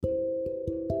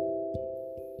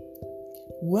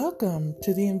Welcome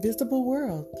to the invisible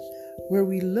world, where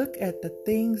we look at the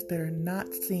things that are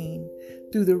not seen.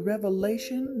 Through the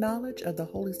revelation knowledge of the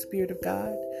Holy Spirit of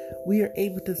God, we are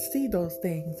able to see those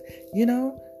things.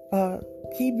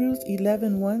 Hebrews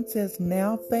 11:1 says,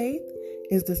 "Now faith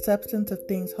is the substance of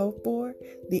things hoped for,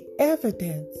 the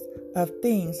evidence of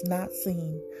things not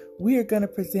seen." We are going to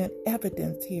present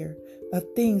evidence here of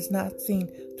things not seen.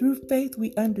 Through faith,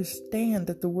 we understand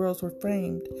that the worlds were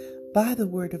framed by the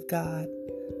Word of God.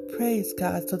 Praise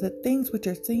God, so that things which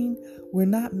are seen were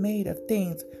not made of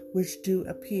things which do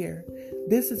appear.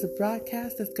 This is a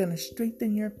broadcast that's going to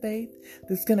strengthen your faith,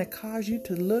 that's going to cause you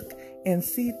to look and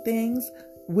see things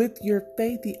with your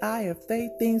faith, the eye of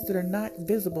faith, things that are not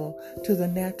visible to the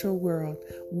natural world.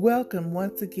 Welcome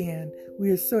once again. We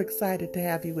are so excited to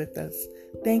have you with us.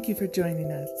 Thank you for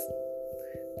joining us.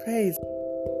 Praise